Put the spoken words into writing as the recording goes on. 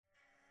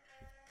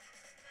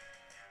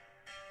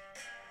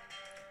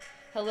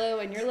Hello,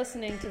 and you're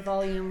listening to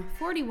volume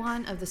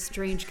 41 of the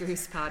Strange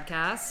Goose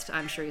podcast.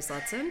 I'm Cherise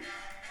Lutzen.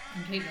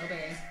 I'm Kate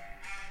Milbury.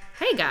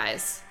 Hey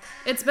guys,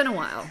 it's been a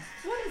while.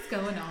 What is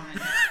going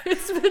on?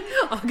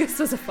 August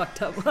was a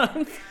fucked up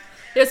month.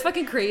 It was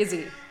fucking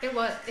crazy. It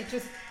was. It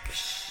just.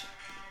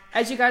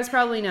 As you guys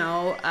probably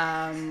know,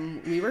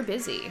 we were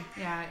busy.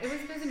 Yeah, it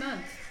was a busy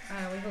month.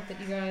 We hope that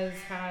you guys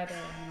had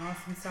an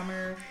awesome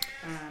summer.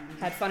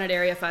 Had fun at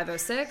Area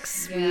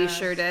 506. Yeah. We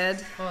sure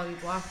did. Quality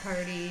block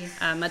party.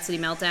 Mud City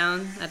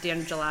Meltdown at the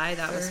end of July.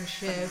 That was Third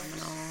shift.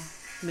 phenomenal.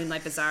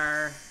 Moonlight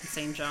Bazaar,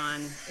 St.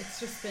 John. It's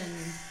just been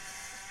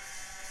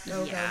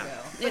go.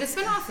 It's But it's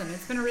been awesome.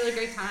 It's been a really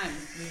great time.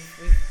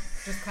 We've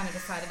just kind of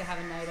decided to have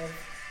a night of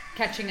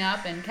catching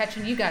up and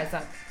catching you guys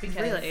up.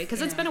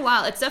 Because it's been a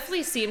while. It's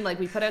definitely seemed like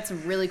we put out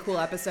some really cool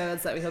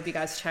episodes that we hope you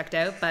guys checked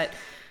out, but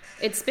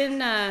it's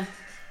been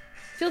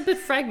feel a bit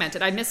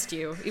fragmented. I missed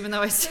you, even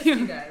though I see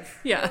you guys.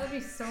 Yeah. I love you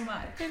so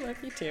much. I love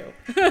you too.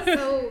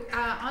 So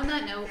on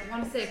that note, I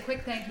want to say a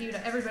quick thank you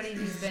to everybody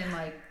who's been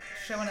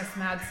showing us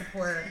mad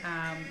support.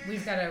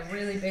 We've got a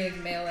really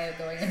big mail out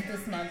going out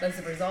this month as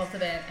a result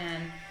of it,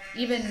 and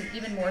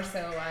even more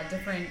so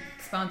different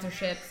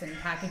sponsorships and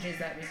packages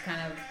that we've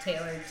kind of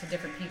tailored to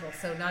different people.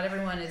 So not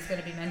everyone is going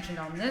to be mentioned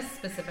on this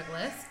specific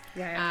list,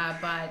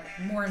 but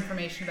more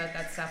information about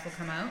that stuff will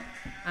come out.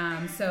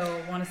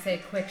 So I want to say a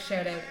quick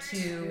shout out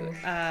to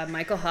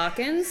Michael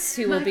Hawkins,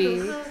 who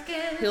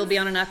will be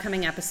on an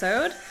upcoming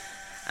episode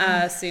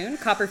soon.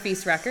 Copper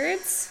Feast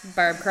Records,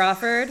 Barb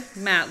Crawford,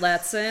 Matt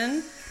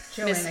Letson,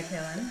 Joanna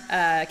Killen,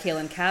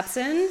 Kaylin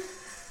Capson,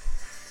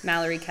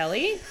 Mallory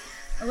Kelly,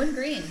 Owen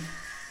Green,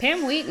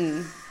 Pam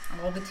Wheaton,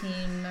 all the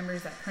team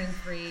members at Print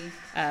 3,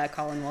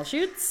 Colin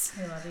Walshoots.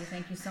 I love you.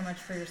 Thank you so much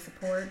for your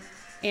support.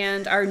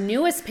 And our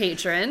newest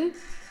patron,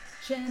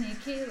 Jenny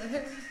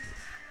Keeler.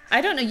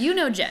 I don't know, you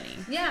know Jenny.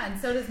 Yeah, and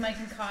so does Mike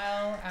and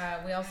Kyle.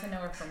 We also know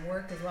her from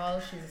work as well.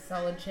 She's a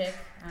solid chick.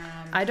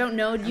 I don't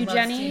know you,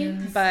 Jenny,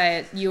 tunes.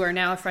 But you are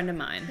now a friend of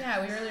mine.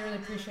 Yeah, we really, really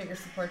appreciate your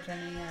support,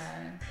 Jenny.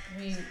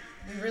 We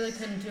really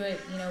couldn't do it,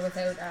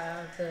 without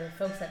the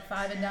folks at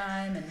Five and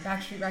Dime and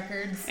Backstreet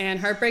Records. And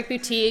Heartbreak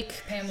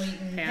Boutique. Pam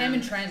Wheaton. Pam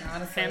and Trent,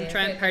 honestly. Pam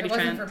Trent, If it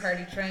wasn't for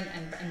Party Trent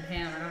and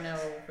Pam, I don't know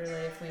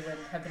really if we would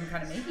have been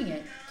kind of making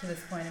it to this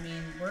point. I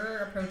mean, we're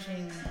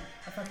approaching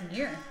a fucking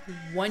year.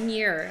 1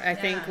 year, I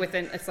think,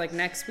 within, it's like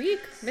next week,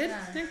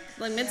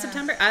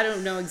 mid-September. I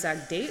don't know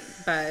exact date,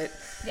 but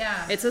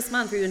it's this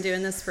month. We've been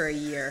doing this for a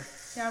year.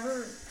 Yeah,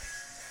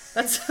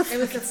 it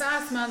was a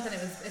fast month, and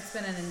it's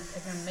been an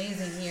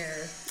amazing year.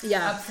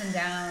 Yeah, ups and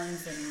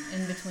downs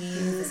and in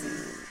betweens,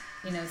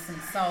 and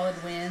some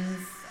solid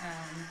wins.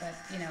 But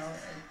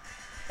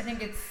I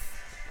think it's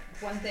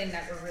one thing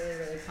that we're really,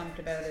 really pumped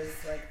about is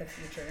the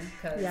future,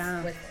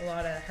 because with a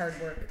lot of hard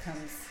work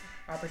comes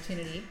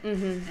opportunity,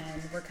 and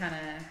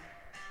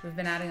we've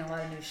been adding a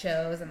lot of new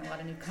shows and a lot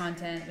of new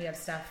content. We have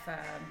stuff,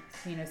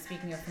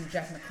 speaking of from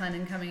Jeff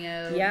McLennan coming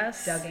out,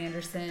 Doug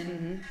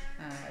Anderson,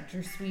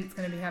 Drew Sweet's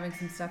going to be having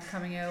some stuff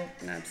coming out,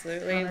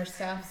 absolutely, on our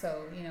stuff.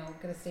 So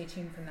going to stay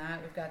tuned from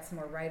that. We've got some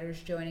more writers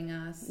joining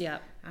us.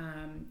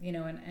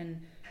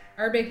 And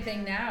our big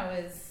thing now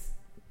is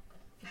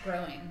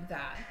growing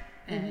that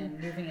and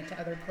moving it to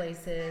other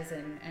places,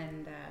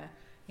 and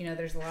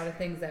there's a lot of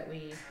things that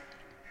we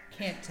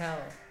can't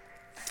tell.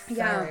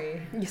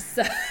 Sorry.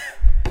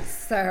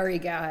 Sorry,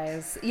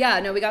 guys. Yeah,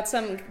 no, we got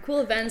some cool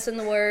events in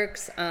the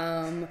works.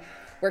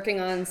 Working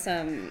on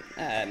some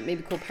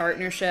maybe cool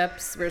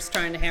partnerships. We're just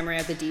trying to hammer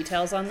out the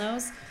details on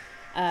those.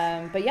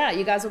 But yeah,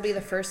 you guys will be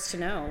the first to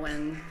know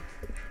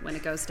when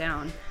it goes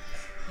down.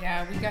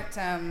 Yeah, we got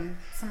some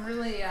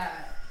really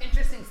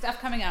interesting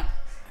stuff coming up.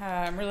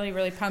 I'm really,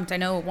 really pumped. I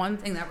know one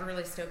thing that we're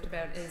really stoked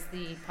about is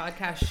the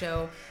podcast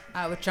show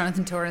with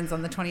Jonathan Torrens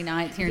on the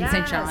 29th here in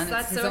St. John.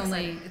 It's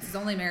his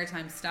only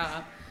maritime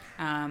stop.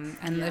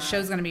 The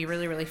show's going to be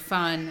really, really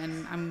fun.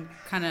 And I'm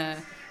kind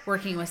of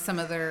working with some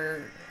of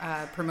their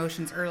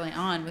promotions early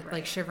on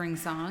with Shivering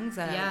Songs,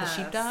 the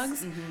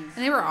Sheepdogs. And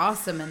they were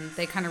awesome, and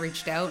they kind of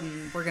reached out,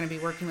 and we're going to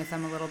be working with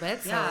them a little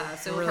bit. So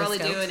we'll really probably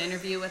stoked. do an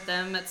interview with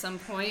them at some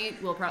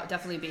point. We'll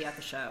definitely be at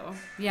the show.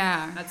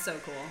 Yeah. That's so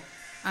cool.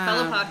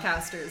 Fellow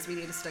podcasters, we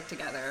need to stick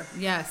together.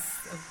 Yes,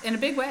 in a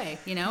big way,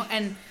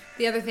 And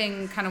the other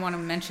thing kind of want to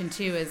mention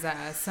too is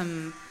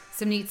some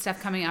neat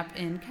stuff coming up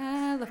in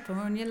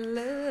California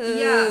love.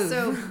 Yeah,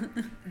 so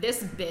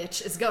this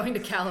bitch is going to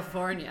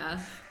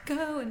California.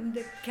 Going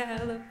to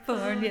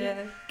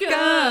California.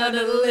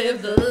 Gonna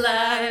live the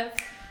life.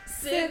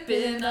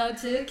 Sipping on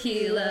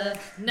tequila.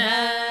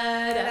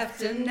 Night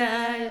after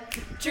night.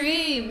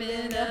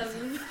 Dreaming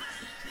of...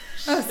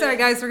 Oh, sorry,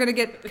 guys. We're gonna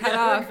get cut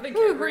off.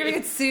 We're gonna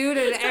get sued,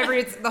 and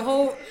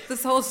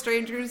this whole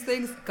strangers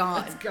thing's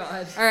gone. It's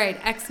gone. All right,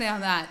 X-nay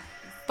on that.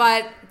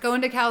 But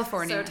going to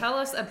California. So tell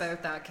us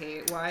about that,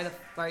 Kate. Why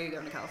are you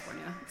going to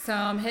California? So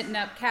I'm hitting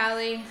up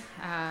Cali.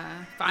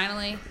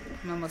 Finally,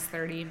 I'm almost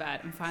 30,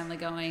 but I'm finally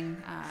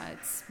going.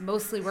 It's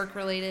mostly work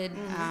related.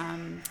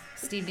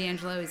 Steve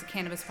D'Angelo, he's a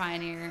cannabis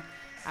pioneer.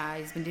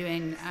 He's been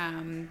doing,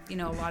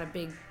 a lot of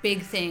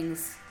big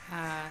things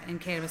in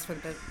cannabis for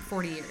about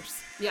 40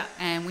 years. Yeah.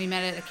 And we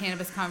met at a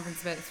cannabis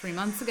conference about 3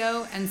 months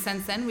ago. And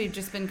since then, we've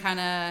just been kind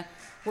of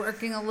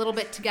working a little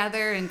bit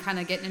together and kind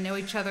of getting to know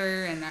each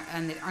other and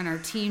on our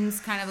teams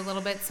kind of a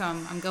little bit. So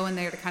I'm going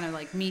there to kind of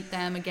like meet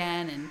them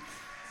again, and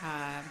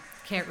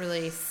can't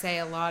really say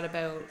a lot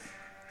about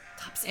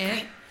Top secret.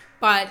 it.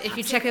 But if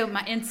you check out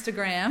my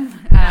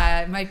Instagram,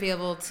 might be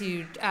able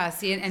to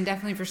see it. And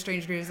definitely for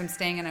Strange Grooves, I'm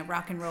staying in a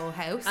rock and roll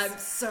house.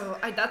 That's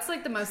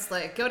like the most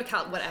like, go to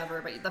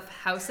whatever, but the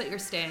house that you're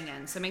staying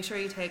in. So make sure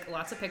you take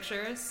lots of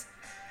pictures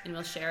and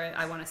we'll share it.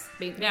 I want to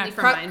mainly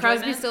for my enjoyment.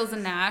 Crosby, Stills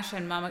and Nash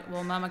and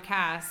Mama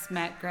Cass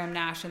met Graham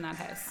Nash in that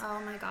house.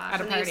 Oh my gosh.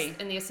 At a party.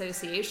 And the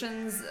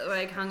associations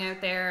like hung out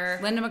there.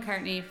 Linda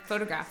McCartney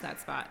photographed that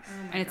spot.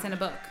 And it's in a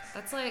book.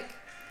 That's like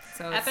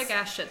so epic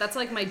ass shit. That's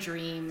like my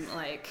dream,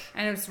 like.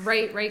 And it's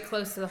right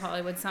close to the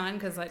Hollywood sign,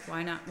 because like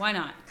why not? Why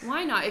not?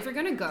 If you're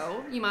gonna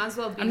go, you might as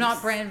well be. I'm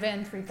not Brand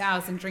Van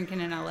 3000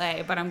 drinking in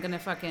LA, but I'm gonna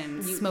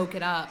fucking smoke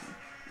it up.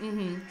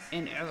 Mm-hmm.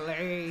 In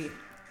LA.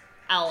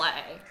 LA.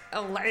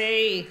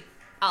 LA.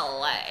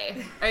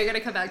 Are you gonna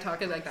come back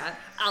talking like that?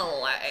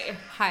 LA.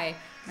 Hi,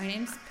 my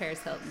name's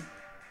Paris Hilton.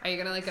 Are you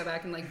gonna like go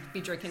back and like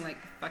be drinking like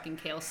fucking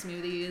kale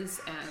smoothies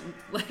and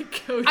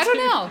like go? I don't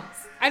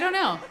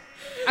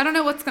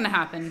know what's gonna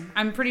happen.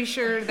 I'm pretty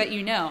sure that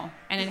you know,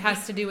 and it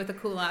has to do with a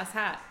cool ass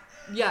hat.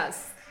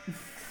 Yes,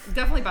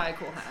 definitely buy a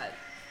cool hat.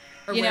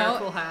 Or wear a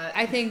cool hat.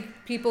 I think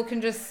people can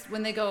just,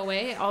 when they go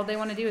away, all they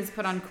want to do is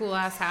put on cool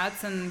ass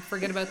hats and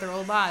forget about their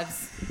old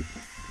lives.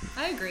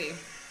 I agree.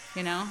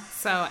 You know,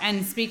 so,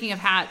 and speaking of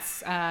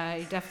hats,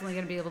 you're definitely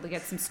going to be able to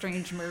get some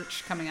Strange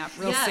merch coming up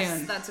real soon.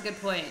 Yes, that's a good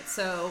point.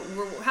 So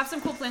we'll have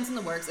some cool plans in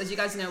the works. As you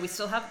guys know, we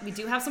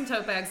do have some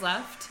tote bags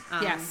left.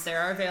 Yes. They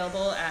are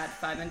available at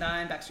Five and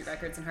Dime, Backstreet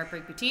Records, and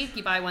Heartbreak Boutique.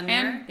 You buy one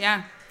there. And,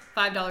 yeah.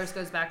 $5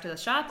 goes back to the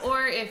shop.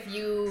 Or if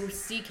you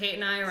see Kate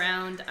and I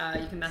around,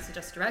 you can message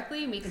us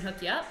directly and we can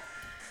hook you up.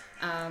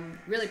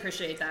 Really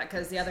appreciate that,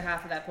 because the other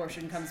half of that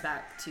portion comes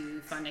back to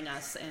funding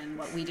us and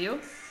what we do.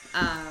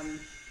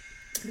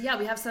 But yeah,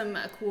 we have some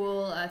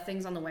cool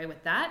things on the way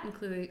with that,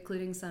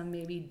 including some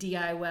maybe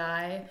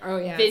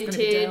DIY,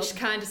 vintage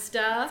kind of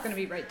stuff. It's going to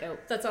be right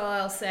dope. That's all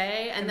I'll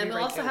say. And then we'll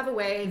also have a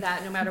way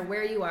that no matter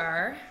where you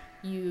are,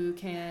 you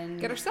can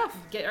get our stuff.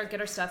 Get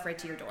our stuff right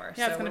to your door.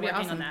 Yeah, so it's going to be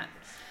awesome. On that.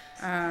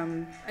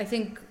 I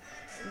think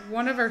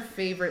one of our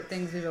favorite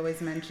things we've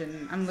always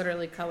mentioned, I'm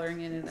literally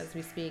coloring in it as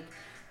we speak,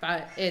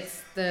 but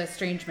it's the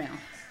Strange Mail.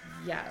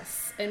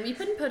 Yes, and we've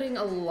been putting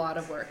a lot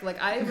of work.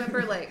 Like, I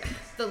remember, like,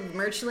 the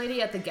merch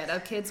lady at the Get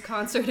Up Kids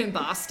concert in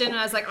Boston, and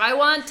I was like, I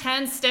want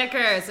 10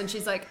 stickers, and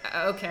she's like,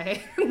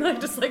 okay. And I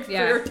just, like,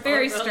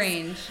 very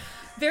strange.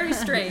 Very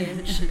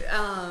strange.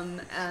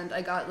 And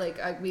I got, like,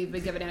 we've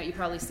been giving out, you've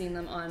probably seen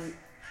them on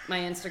my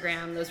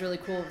Instagram, those really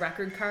cool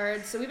record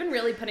cards. So we've been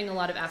really putting a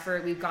lot of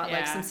effort. We've got,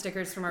 like, some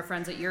stickers from our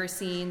friends at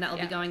Eurocene that will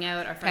be going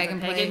out, our friends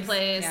at Pagan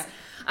Place. Yeah.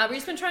 We've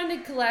just been trying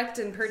to collect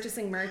and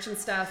purchasing merch and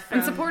stuff.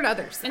 And support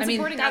others. And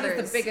supporting others.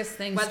 That is the biggest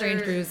thing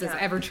Strange Grooves has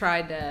ever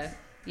tried to,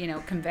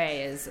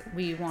 convey, is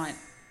we want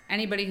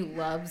anybody who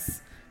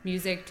loves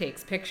music,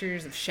 takes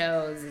pictures of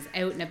shows, is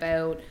out and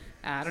about,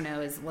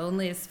 is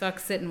lonely as fuck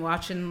sitting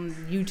watching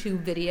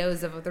YouTube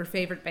videos of their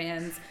favorite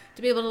bands,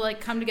 to be able to, like,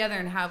 come together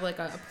and have, like,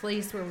 a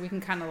place where we can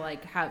kind of,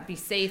 like, be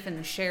safe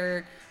and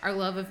share our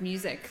love of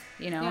music,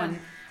 and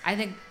I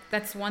think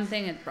that's one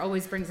thing. It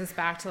always brings us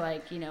back to,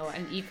 like,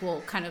 an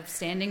equal kind of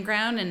standing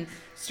ground. And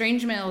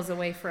Strange Mail is a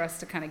way for us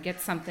to kind of get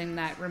something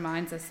that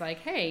reminds us, like,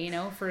 hey,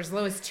 for as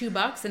low as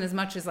 $2 and as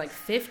much as like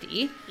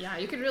 50. Yeah,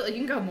 you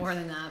can go more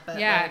than that. But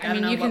yeah, like, I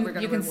mean,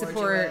 you can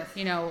support,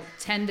 you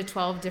 10 to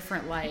 12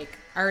 different, like,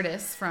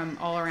 artists from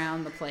all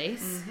around the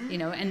place,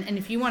 and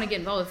if you want to get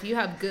involved, if you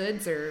have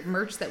goods or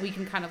merch that we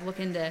can kind of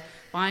look into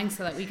buying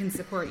so that we can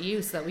support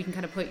you, so that we can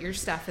kind of put your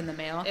stuff in the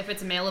mail. If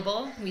it's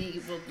mailable,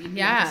 we will be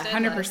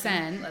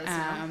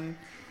 100%.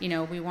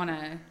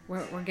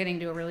 We're getting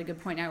to a really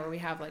good point now where we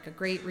have, like, a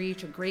great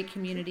reach, a great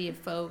community of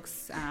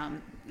folks,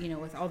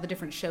 with all the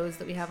different shows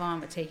that we have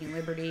on, with Taking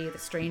Liberty, the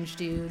Strange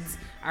Dudes,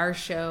 our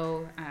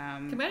show.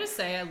 Can I just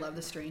say I love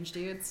the Strange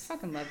Dudes?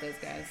 Fucking love those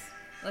guys.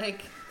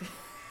 Like,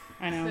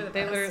 I know.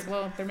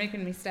 They're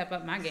making me step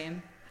up my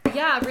game.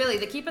 Yeah, really.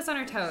 They keep us on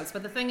our toes.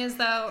 But the thing is,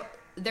 though,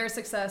 their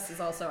success is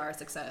also our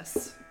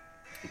success.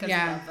 Because we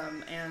love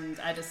them. And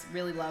I just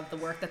really love the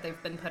work that they've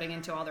been putting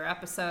into all their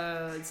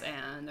episodes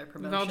and their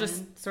promotion. We've all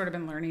just sort of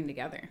been learning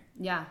together.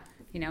 Yeah.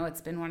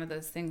 It's been one of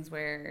those things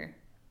where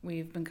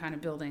we've been kind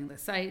of building the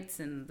sites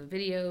and the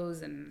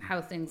videos and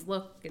how things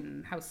look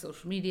and how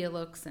social media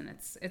looks. And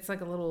it's like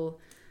a little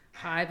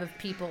hive of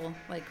people,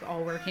 like,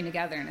 all working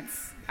together. And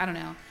I don't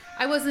know.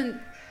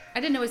 I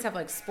didn't always have,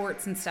 like,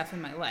 sports and stuff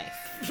in my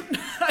life.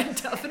 I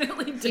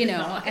definitely did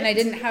not. And I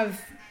didn't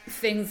have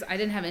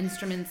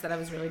instruments that I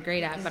was really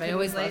great at, but I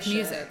always loved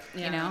music,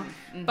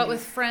 Mm-hmm. But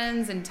with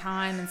friends and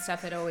time and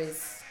stuff, it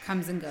always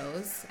comes and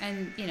goes.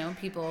 And,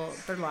 people,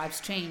 their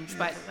lives change.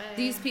 But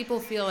these people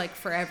feel like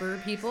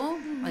forever people,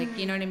 like,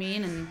 you know what I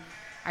mean? And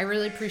I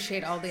really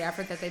appreciate all the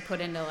effort that they put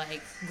into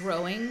like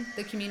growing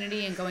the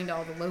community and going to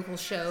all the local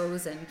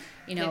shows and,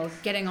 you know,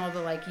 getting all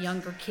the like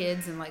younger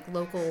kids and like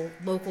local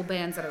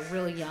bands that are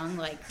really young,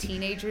 like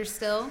teenagers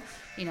still,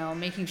 you know,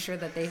 making sure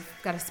that they've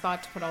got a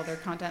spot to put all their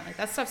content. Like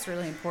that stuff's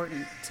really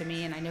important to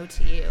me and I know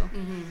to you.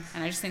 Mm-hmm.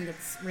 And I just think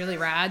it's really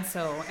rad.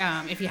 So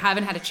if you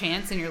haven't had a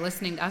chance and you're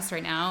listening to us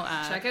right now,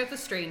 check out the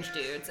Strange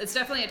Dudes. It's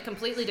definitely a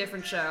completely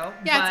different show.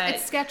 Yeah,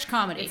 it's sketch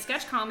comedy. It's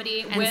sketch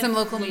comedy and with some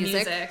local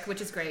music,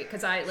 which is great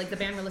because I like the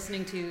band we're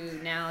listening to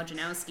now,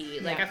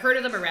 Janowski. Like I've heard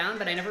of them around,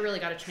 but I never really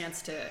got a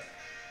chance to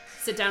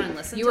sit down and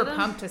listen to them. You were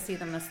pumped to see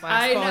them this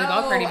last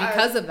volleyball party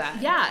because of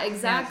that. Yeah,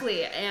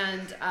 exactly.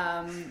 Yeah.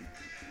 And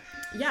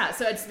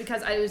so it's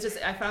because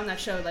I found that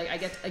show, like I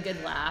get a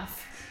good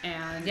laugh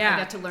and I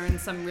get to learn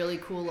some really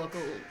cool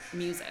local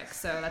music.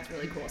 So that's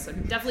really cool. So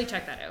definitely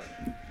check that out.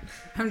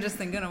 I'm just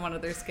thinking of one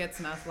of their skits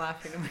and I was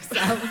laughing to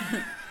myself.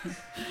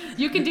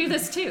 You can do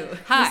this too.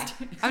 Hi,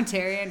 I'm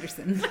Terry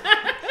Anderson.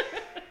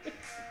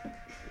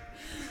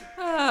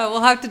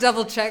 We'll have to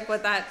double check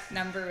what that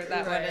number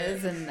one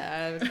is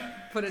and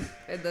put it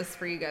in this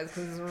for you guys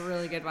because it's a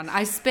really good one.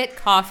 I spit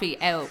coffee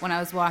out when I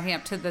was walking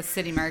up to the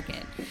city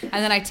market, and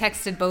then I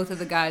texted both of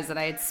the guys that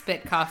I had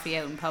spit coffee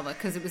out in public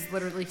because it was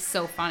literally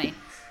so funny.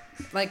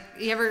 Like,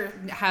 you ever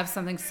have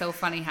something so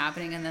funny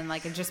happening and then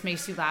like it just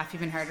makes you laugh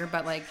even harder,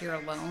 but like you're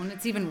alone?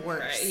 It's even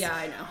worse. Right. Yeah,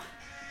 I know.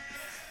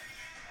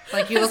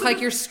 Like you look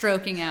like you're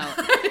stroking out.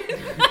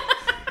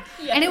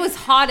 Yeah. And it was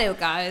hot out,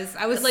 guys.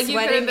 I was like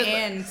sweating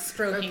and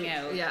stroking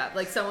out. Yeah,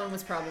 like someone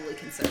was probably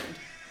concerned.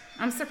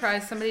 I'm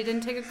surprised somebody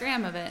didn't take a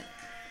gram of it.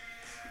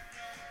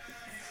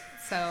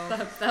 So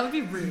that would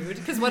be rude.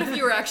 Because what if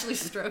you were actually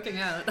stroking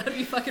out? That'd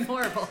be fucking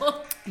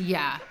horrible.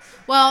 Yeah.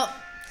 Well,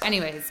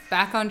 anyways,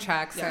 back on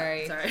track.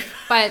 Sorry.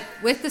 But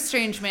with the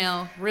Strange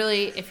Mail,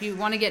 really, if you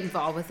want to get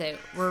involved with it,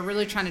 we're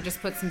really trying to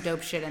just put some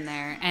dope shit in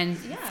there. And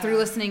through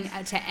listening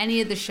to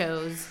any of the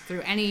shows,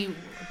 through any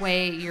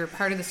way, you're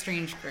part of the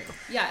Strange group.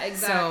 Yeah,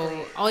 exactly.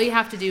 So all you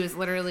have to do is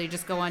literally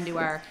just go onto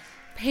our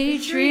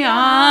Patreon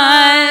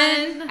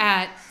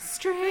at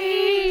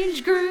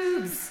Strange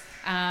Grooves.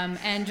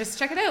 And just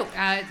check it out.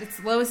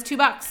 It's low as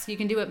 $2. You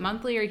can do it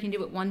monthly or you can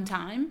do it one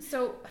time.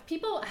 So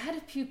I had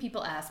a few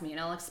people ask me, and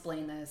I'll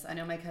explain this. I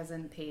know my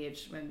cousin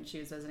Paige, when she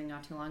was visiting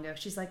not too long ago,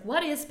 she's like,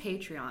 "What is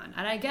Patreon?"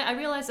 And I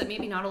realized that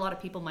maybe not a lot of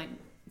people might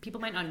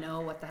not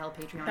know what the hell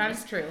Patreon is. That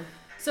is true.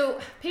 So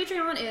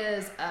Patreon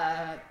is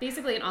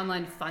basically an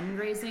online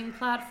fundraising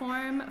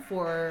platform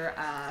for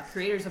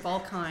creators of all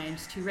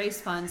kinds to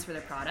raise funds for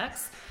their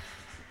products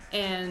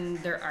and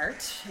their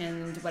art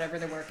and whatever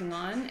they're working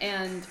on.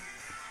 And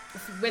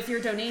with your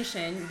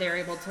donation, they're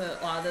able to, a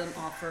lot of them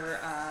offer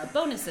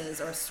bonuses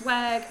or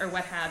swag or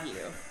what have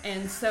you.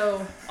 And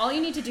so all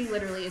you need to do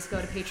literally is go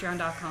to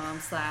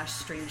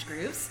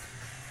patreon.com/strangegrooves.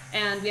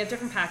 And we have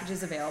different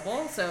packages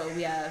available. So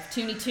we have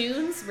Toonie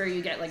Tunes, where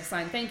you get like a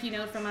signed thank you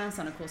note from us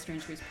on a cool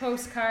Strange Grooves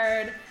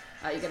postcard.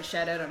 You get a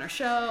shout out on our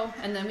show.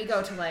 And then we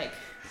go to like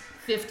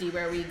 50,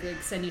 where we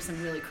like, send you some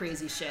really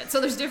crazy shit.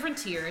 So there's different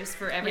tiers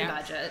for every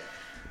budget.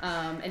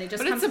 And it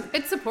just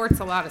it supports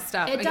a lot of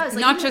stuff. It does.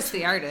 Like, not just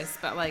the artists,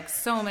 but like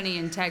so many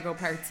integral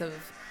parts of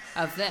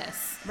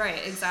this.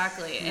 Right,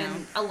 exactly.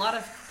 And a lot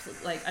of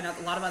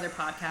other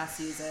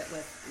podcasts use it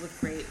with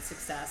great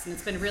success, and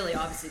it's been really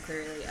obviously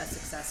clearly a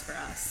success for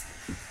us.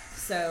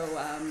 So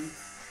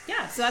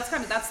so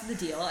that's the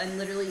deal. And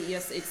literally,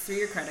 yes, it's through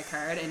your credit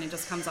card, and it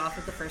just comes off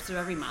at the first of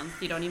every month.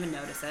 You don't even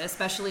notice it,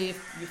 especially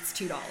if it's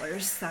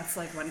 $2. That's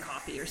like one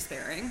coffee you're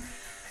sparing.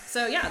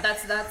 So yeah,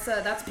 that's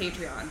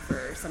Patreon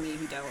for some of you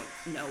who don't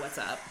know what's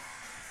up.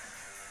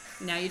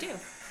 Now you do.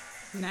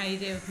 Now you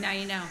do. Now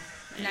you know.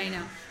 Now you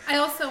know. I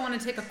also want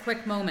to take a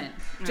quick moment,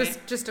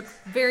 just a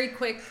very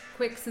quick,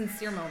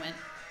 sincere moment,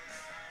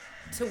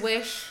 to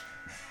wish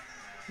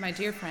my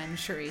dear friend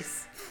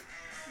Charisse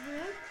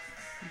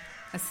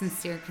a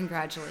sincere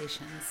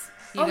congratulations.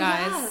 You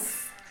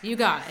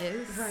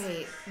guys.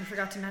 Right. We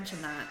forgot to mention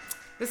that.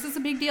 This is a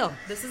big deal.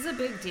 This is a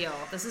big deal.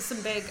 This is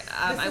some big.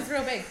 This is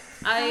real big.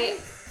 I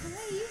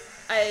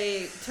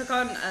took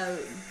on a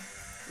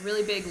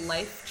really big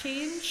life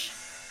change.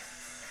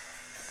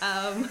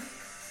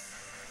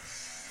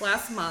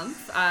 Last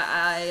month,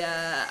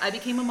 I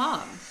became a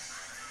mom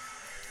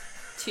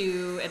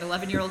to an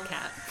 11-year-old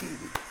cat.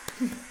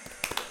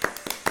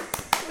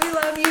 We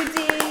love you,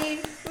 Dee.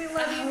 We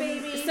love you,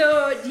 baby.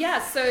 So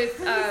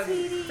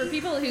for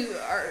people who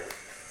are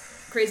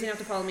crazy enough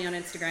to follow me on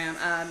Instagram,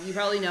 you've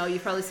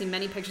probably seen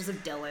many pictures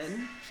of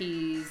Dylan.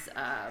 He's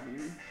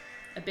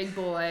a big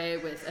boy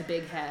with a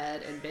big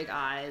head and big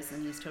eyes,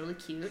 and he's totally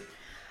cute.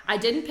 I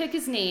didn't pick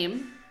his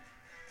name.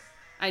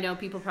 I know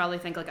people probably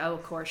think like, oh,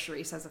 of course,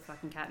 Charisse has a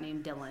fucking cat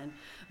named Dylan.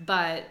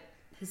 But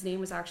his name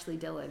was actually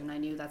Dylan, and I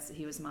knew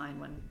he was mine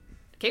when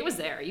Kate was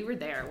there. You were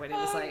there when it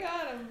was like... Oh,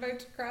 God, I'm about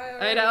to cry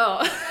already. I know.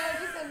 Oh, I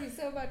just love you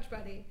so much,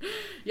 buddy.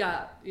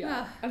 Yeah.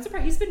 I'm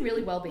surprised. He's been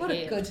really well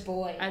behaved. What a good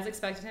boy. I was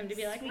expecting him to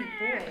be like, sweet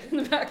boy in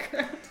the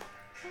background.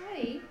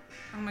 Hi.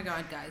 Oh, my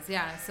God, guys.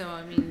 Yeah, so,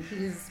 I mean,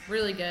 he's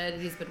really good.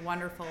 He's been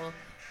wonderful.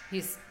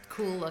 He's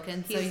cool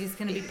looking, so He's- he's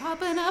gonna be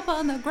popping up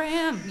on the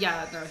gram.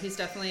 Yeah, no, he's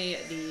definitely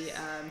the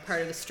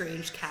part of the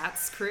Strange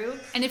Cats crew.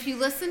 And if you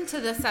listen to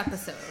this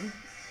episode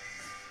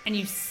and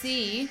you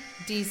see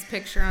Dee's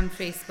picture on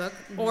Facebook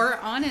or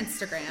on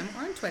Instagram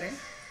or on Twitter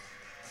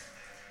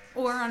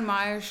or on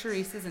Maya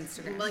Sharice's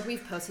Instagram, Like,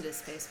 we've posted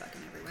his face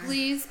fucking everywhere.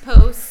 please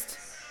post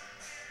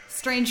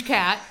Strange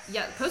Cat.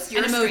 Yeah, post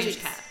your And emojis. Strange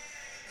Cat.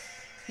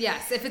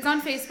 Yes, if it's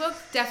on Facebook,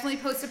 definitely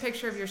post a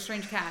picture of your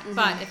strange cat.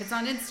 But if it's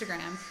on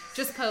Instagram,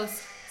 just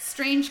post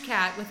strange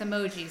cat with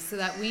emojis so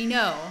that we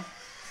know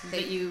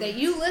that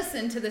you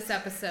listen to this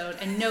episode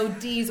and know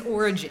Dee's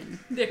origin.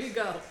 There you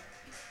go.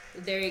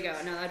 There you go.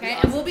 No, that'd be Okay,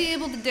 awesome. and we'll be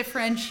able to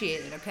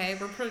differentiate it. Okay,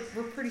 we're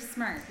pretty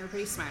smart. We're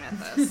pretty smart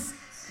at this.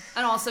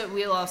 And also,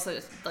 we'll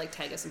also like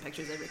tag us some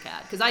pictures of your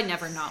cat, because I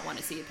never not want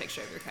to see a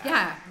picture of your cat.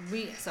 Yeah,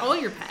 So- all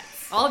your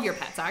pets. All of your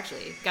pets,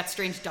 actually. Got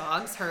strange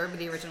dogs. Herb,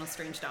 the original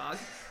strange dog.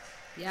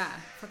 Yeah,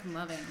 fucking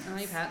love animals. All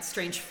your pets.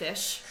 Strange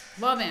fish.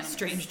 Love animals.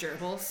 Strange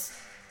gerbils.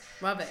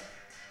 Love it.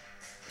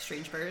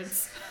 Strange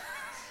birds.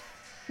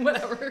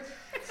 Whatever.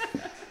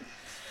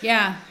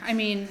 Yeah, I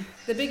mean,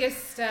 the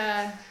biggest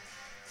other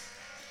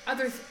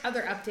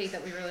update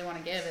that we really want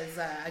to give is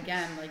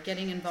again, like,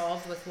 getting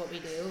involved with what we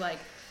do. Like,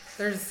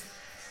 there's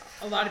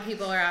a lot of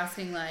people are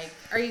asking, like,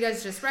 are you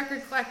guys just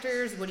record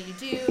collectors? What do you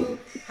do?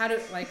 What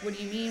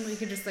do you mean we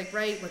can just like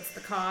write? What's the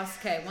cost?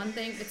 Okay, one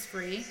thing, it's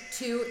free.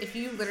 Two, if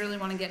you literally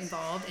want to get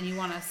involved and you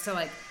want us to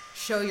like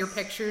show your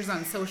pictures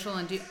on social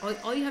and do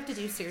all you have to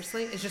do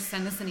seriously is just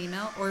send us an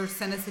email or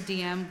send us a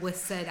DM with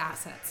said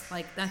assets.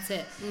 Like, that's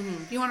it.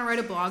 If you want to write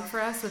a blog for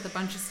us with a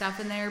bunch of stuff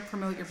in there,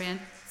 promote your band,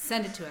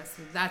 send it to us.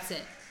 That's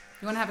it.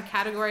 You want to have a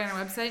category on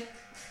our website?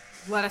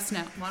 Let us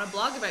know. Want to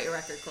blog about your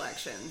record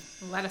collection?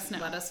 Let us know.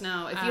 Let us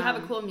know. If you have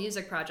a cool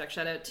music project,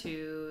 shout out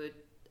to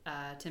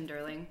Tim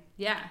Derling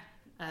Yeah.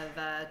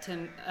 of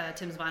Tim's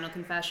Vinyl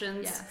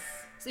Confessions. Yes.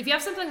 So if you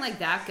have something like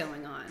that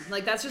going on,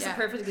 like, that's just Yeah. a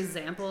perfect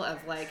example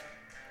of like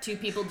two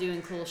people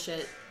doing cool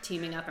shit,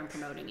 teaming up and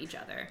promoting each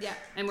other. Yeah.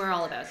 And we're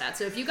all about that.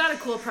 So if you got a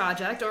cool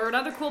project or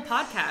another cool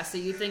podcast that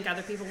you think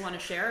other people want to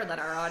share or that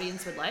our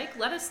audience would like,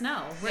 let us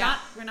know. We're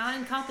not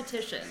in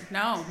competition.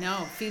 No.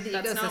 Feed the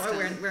That's ecosystem. not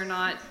what we're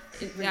not.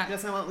 Yeah.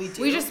 That's not what we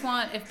do. We just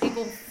want, if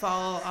people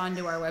fall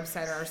onto our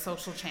website or our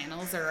social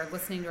channels or are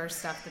listening to our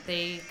stuff, that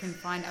they can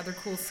find other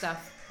cool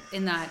stuff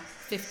in that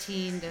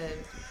 15 to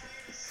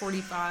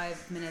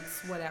 45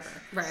 minutes, whatever.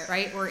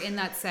 Right? Or in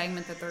that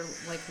segment that they're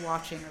like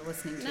watching or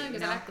listening to. No, you know?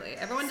 exactly.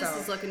 Everyone just So-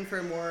 is looking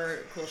for more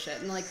cool shit,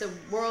 and like the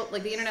world,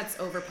 like the internet's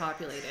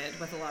overpopulated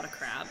with a lot of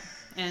crap,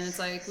 and it's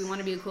like we want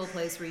to be a cool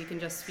place where you can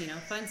just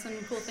find some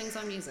cool things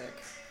on music.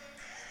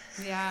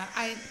 Yeah,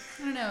 I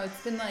don't know.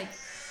 It's been like,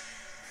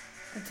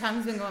 the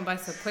time's been going by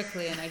so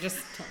quickly, and I just,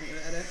 Tell me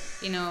about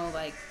it.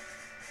 like,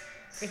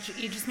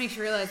 it just makes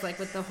you realize, like,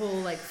 with the whole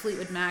like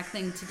Fleetwood Mac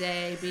thing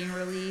today being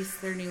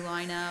released, their new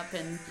lineup,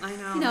 and I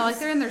know. like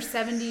they're in their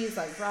 70s,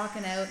 like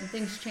rocking out, and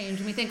things change,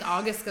 and we think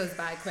August goes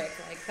by quick.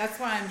 Like, that's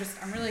why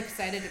I'm really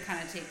excited to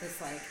kind of take this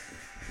like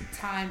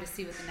time to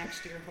see what the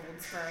next year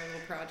holds for our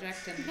little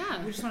project, and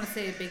Yeah. we just want to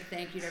say a big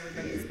thank you to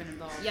everybody who's been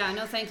involved. Yeah,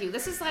 no, thank you.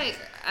 This is like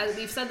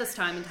we've said this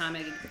time and time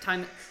again.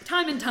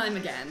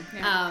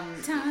 Yeah.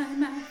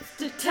 Time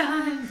after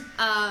time.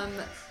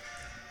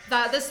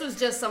 That this was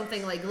just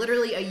something like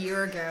literally a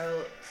year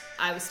ago.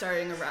 I was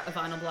starting a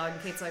vinyl blog, and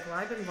Kate's like, "Well,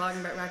 I've been blogging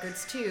about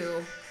records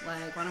too.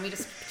 Like, why don't we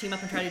just team up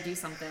and try to do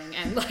something?"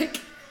 And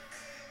like,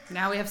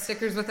 Now we have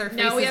stickers with our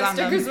faces now we have on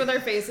them. stickers with our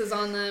faces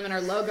on them and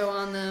our logo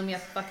on them. We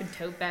have fucking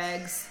tote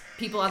bags.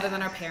 People other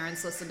than our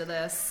parents listen to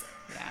this.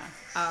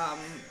 Yeah.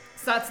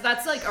 So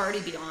that's like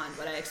already beyond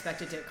what I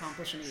expected to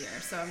accomplish in a year.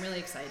 So I'm really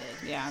excited.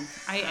 Yeah,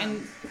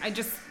 I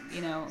just,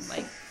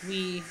 like,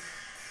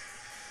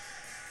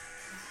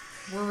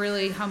 we're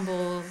really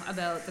humble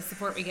about the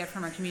support we get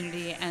from our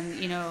community, and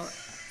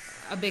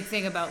a big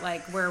thing about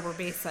like where we're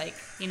based, like,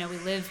 we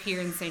live here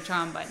in St.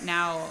 John, but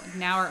now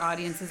our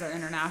audiences are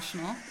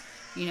international.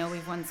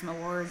 We've won some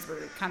awards.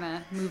 We're kind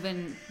of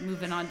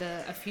moving on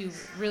to a few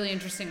really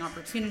interesting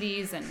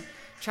opportunities and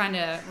trying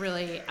to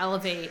really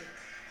elevate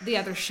the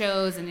other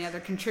shows and the other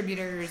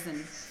contributors,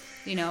 and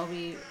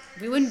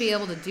we wouldn't be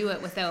able to do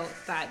it without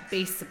that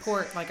base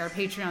support, like our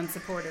Patreon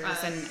supporters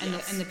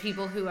and the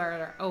people who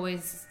are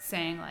always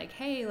saying like,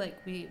 hey, like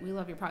we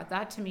love your pod.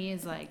 That to me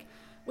is like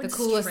the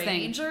coolest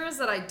thing. Strangers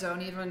that I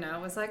don't even know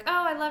was like,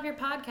 oh, I love your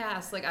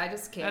podcast. Like, I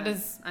just can't.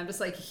 I'm just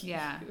like,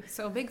 yeah.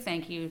 So a big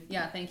thank you.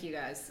 Yeah, thank you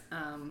guys.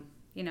 And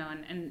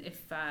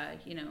if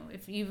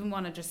if you even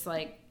want to just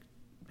like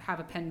have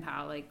a pen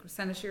pal, like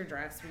send us your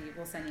address.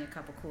 We'll send you a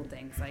couple cool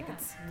things. Like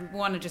we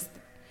want to just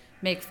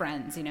make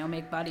friends,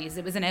 make buddies.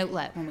 It was an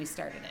outlet when we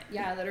started it.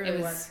 Yeah, literally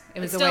it was. It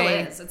was it a still way.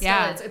 is. It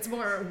yeah. still is. It's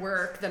more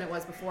work than it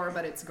was before,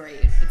 but it's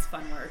great. It's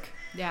fun work.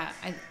 Yeah,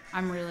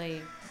 I'm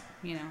really,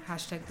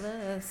 hashtag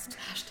blessed.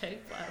 Hashtag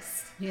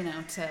blessed.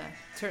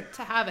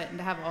 To have it and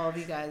to have all of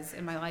you guys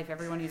in my life,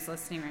 everyone who's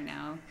listening right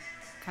now,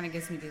 kind of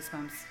gives me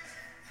goosebumps.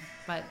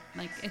 But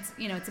like it's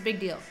it's a big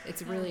deal.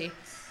 It's really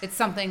it's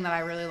something that I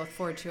really look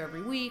forward to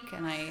every week,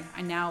 and I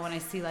now when I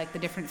see like the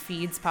different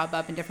feeds pop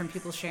up and different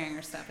people sharing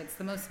our stuff, it's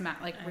the most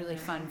really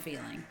fun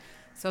feeling.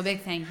 So a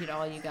big thank you to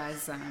all you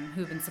guys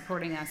who've been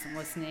supporting us and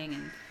listening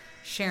and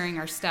sharing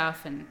our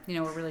stuff, and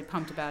we're really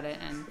pumped about it.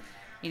 And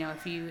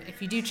if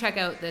you do check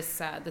out this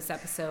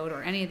episode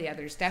or any of the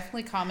others,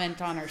 definitely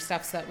comment on our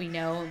stuff so that we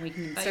know and we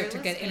can start to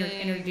get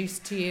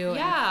introduced to you.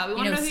 Yeah, and,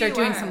 we want to start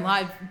doing some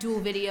live dual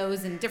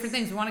videos and different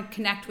things. We want to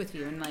connect with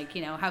you and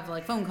have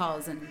like phone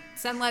calls and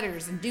send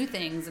letters and do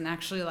things and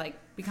actually like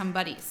become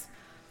buddies.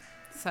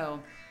 So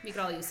we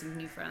could all use some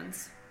new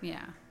friends.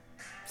 Yeah,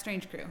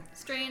 strange crew.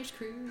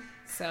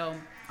 So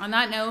on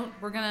that note,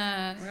 we're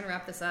gonna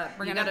wrap this up.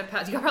 You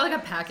probably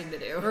got packing to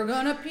do. We're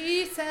gonna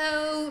peace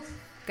out.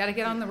 Gotta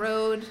get on the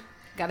road.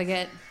 Gotta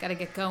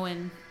get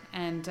going.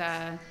 And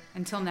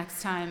until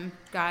next time,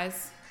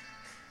 guys,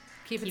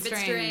 keep it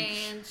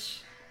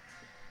strange.